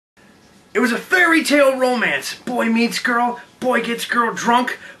It was a fairy tale romance. Boy meets girl, boy gets girl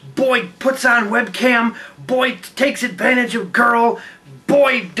drunk, boy puts on webcam, boy takes advantage of girl,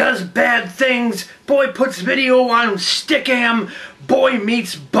 boy does bad things, boy puts video on Stickam, boy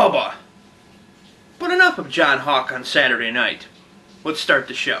meets Bubba. But enough of John Hock on Saturday night. Let's start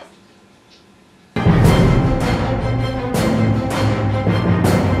the show.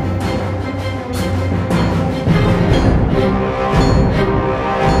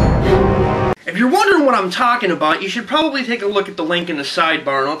 If you're wondering what I'm talking about, you should probably take a look at the link in the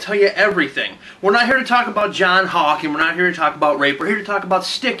sidebar and I'll tell you everything. We're not here to talk about John Hock and we're not here to talk about rape. We're here to talk about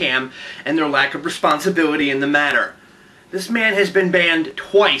Stickam and their lack of responsibility in the matter. This man has been banned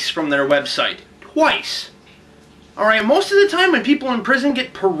twice from their website. Twice. Alright, most of the time when people in prison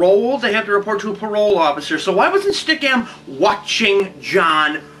get paroled, they have to report to a parole officer. So why wasn't Stickam watching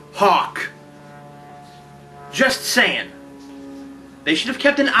John Hock? Just saying. They should have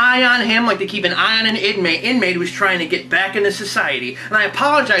kept an eye on him like they keep an eye on an inmate who's trying to get back into society. And I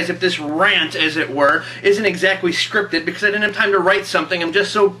apologize if this rant, as it were, isn't exactly scripted because I didn't have time to write something. I'm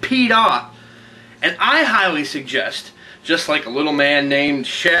just so peed off. And I highly suggest, just like a little man named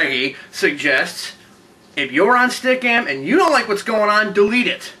Shaggy suggests, if you're on Stickam and you don't like what's going on, delete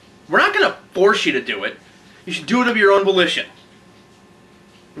it. We're not going to force you to do it. You should do it of your own volition.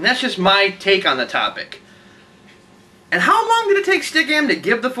 And that's just my take on the topic. And how long did it take Stickam to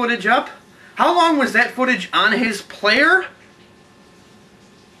give the footage up? How long was that footage on his player?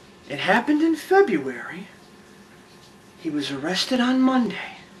 It happened in February. He was arrested on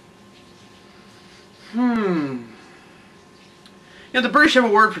Monday. You know, the British have a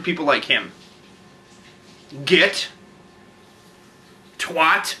word for people like him. Git.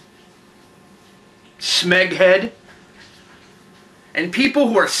 Twat. Smeghead. And people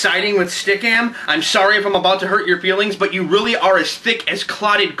who are siding with Stickam, I'm sorry if I'm about to hurt your feelings, but you really are as thick as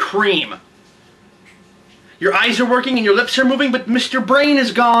clotted cream. Your eyes are working and your lips are moving, but Mr. Brain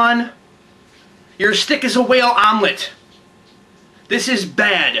is gone. You're as thick as a whale omelet. This is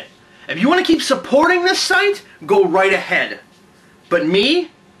bad. If you want to keep supporting this site, go right ahead. But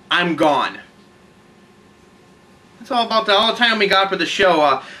me, I'm gone. That's all about all the time we got for the show.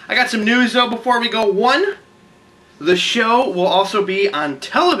 I got some news though before we go. One, the show will also be on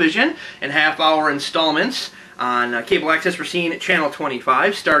television in half-hour installments on cable access for seeing Channel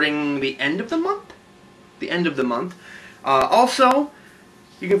 25 starting the end of the month. Also,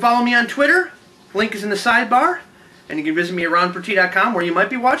 you can follow me on Twitter. Link is in the sidebar. And you can visit me at ronfort.com where you might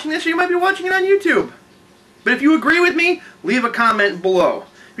be watching this or you might be watching it on YouTube. But if you agree with me, leave a comment below.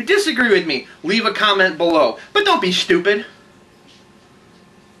 If you disagree with me, leave a comment below. But don't be stupid.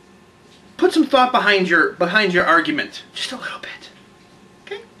 Put some thought behind your argument. Just a little bit.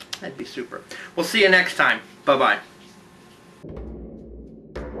 Okay? That'd be super. We'll see you next time. Bye-bye.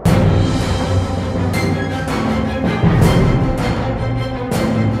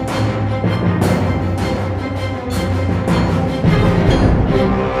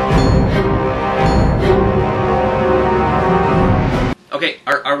 Okay,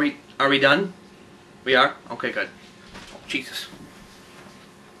 are we done? We are? Okay, good. Oh, Jesus.